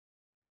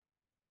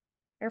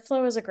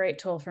Airflow is a great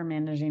tool for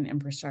managing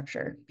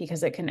infrastructure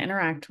because it can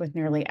interact with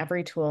nearly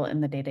every tool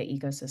in the data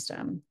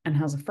ecosystem and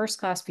has a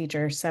first-class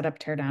feature, set up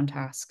teardown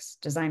tasks,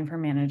 designed for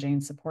managing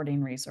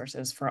supporting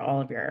resources for all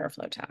of your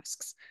Airflow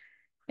tasks.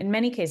 In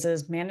many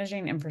cases,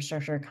 managing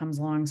infrastructure comes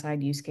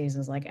alongside use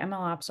cases like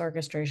MLOps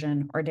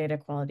orchestration or data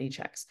quality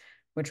checks,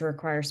 which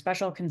require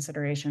special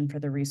consideration for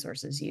the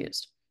resources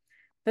used.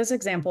 This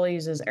example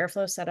uses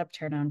Airflow setup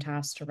teardown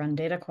tasks to run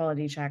data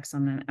quality checks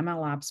on an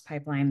MLOps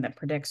pipeline that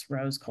predicts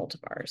rose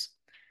cultivars.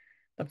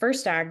 The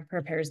first DAG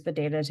prepares the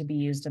data to be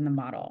used in the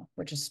model,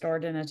 which is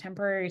stored in a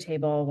temporary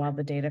table while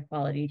the data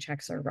quality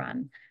checks are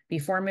run,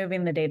 before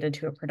moving the data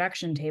to a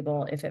production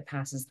table if it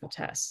passes the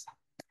tests.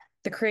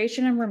 The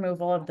creation and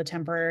removal of the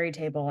temporary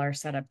table are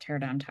setup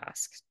teardown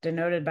tasks,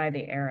 denoted by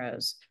the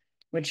arrows,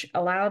 which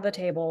allow the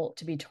table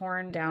to be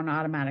torn down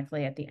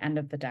automatically at the end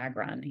of the DAG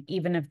run,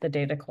 even if the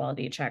data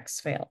quality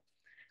checks fail.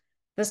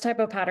 This type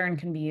of pattern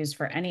can be used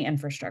for any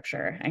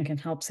infrastructure and can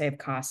help save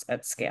costs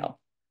at scale.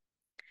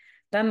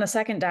 Then the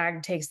second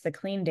DAG takes the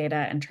clean data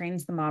and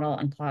trains the model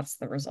and plots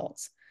the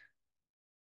results.